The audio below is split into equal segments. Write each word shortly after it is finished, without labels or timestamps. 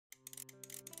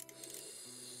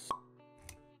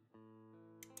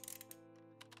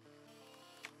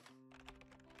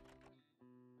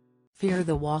Fear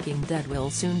the Walking Dead will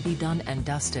soon be done and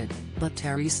dusted, but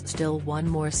there's still one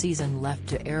more season left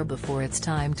to air before it's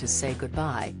time to say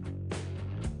goodbye.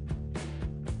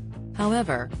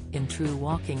 However, in true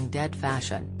Walking Dead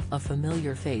fashion, a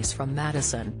familiar face from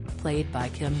Madison, played by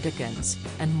Kim Dickens,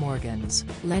 and Morgan's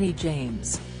Lenny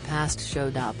James, past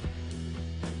showed up.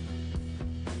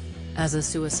 As a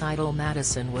suicidal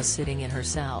Madison was sitting in her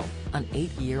cell, an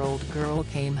 8-year-old girl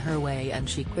came her way and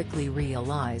she quickly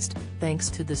realized, thanks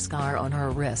to the scar on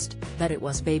her wrist, that it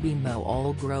was baby Mo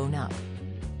all grown up.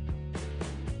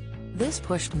 This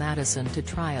pushed Madison to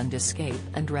try and escape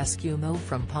and rescue Mo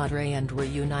from Padre and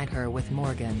reunite her with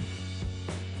Morgan.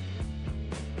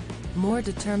 More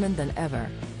determined than ever,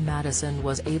 Madison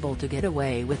was able to get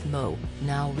away with Mo,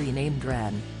 now renamed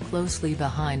Ren, closely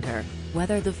behind her,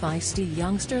 whether the feisty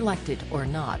youngster liked it or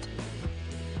not.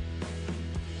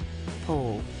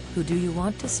 Poll: who do you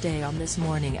want to stay on this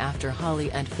morning after Holly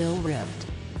and Phil ripped?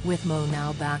 With Mo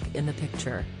now back in the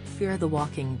picture, Fear the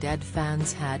Walking Dead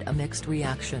fans had a mixed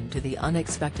reaction to the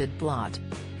unexpected plot.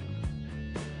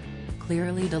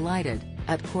 Clearly delighted,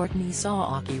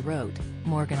 @CourtneySawaki wrote,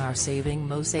 "Morgan our saving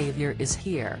Mo savior is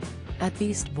here." At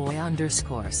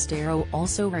 @BeastBoy_Stero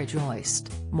also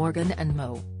rejoiced, Morgan and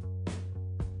Mo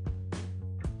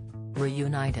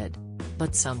reunited.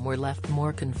 But some were left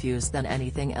more confused than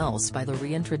anything else by the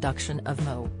reintroduction of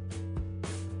Mo.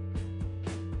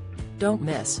 Don't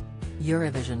miss.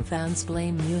 Eurovision fans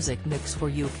blame music mix for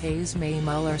UK's Mae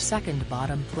Muller second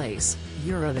bottom place.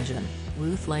 Eurovision,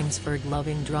 Ruth Langsford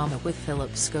loving drama with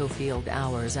Philip Schofield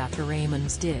hours after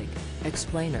Raymond's dig.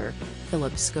 Explainer: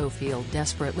 Philip Schofield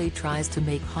desperately tries to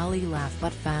make Holly laugh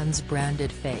but fans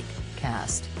branded fake.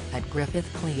 Cast,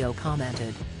 @Griffith Cleo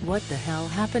commented, "What the hell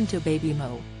happened to baby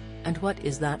Mo? And what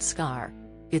is that scar?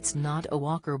 It's not a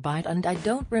walker bite and I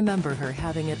don't remember her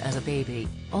having it as a baby.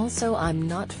 Also I'm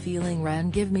not feeling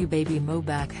Ran give me baby Mo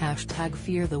back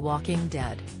 #Fear the Walking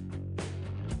Dead."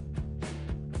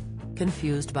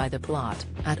 Confused by the plot,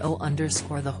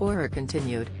 @O_the horror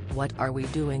continued, "What are we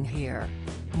doing here?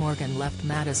 Morgan left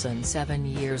Madison 7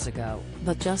 years ago,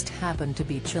 but just happened to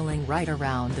be chilling right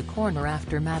around the corner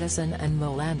after Madison and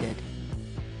Mo landed.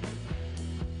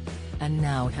 And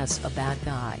now has a bad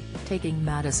guy, taking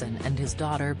Madison and his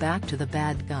daughter back to the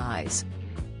bad guys.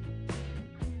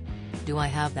 Do I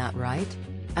have that right?"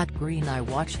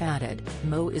 @GreenEyeWatch added,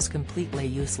 "Mo is completely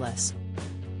useless."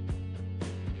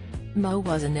 Mo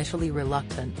was initially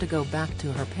reluctant to go back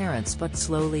to her parents but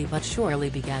slowly but surely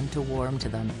began to warm to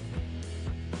them.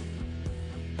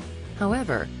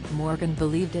 However, Morgan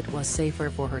believed it was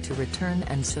safer for her to return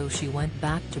and so she went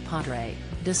back to Padre,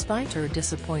 despite her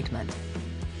disappointment.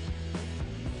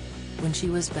 When she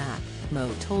was back,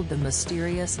 Mo told the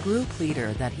mysterious group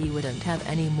leader that he wouldn't have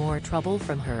any more trouble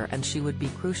from her and she would be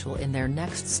crucial in their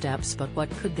next steps, but what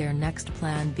could their next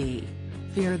plan be?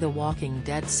 Fear the Walking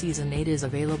Dead Season 8 is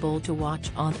available to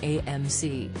watch on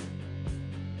AMC.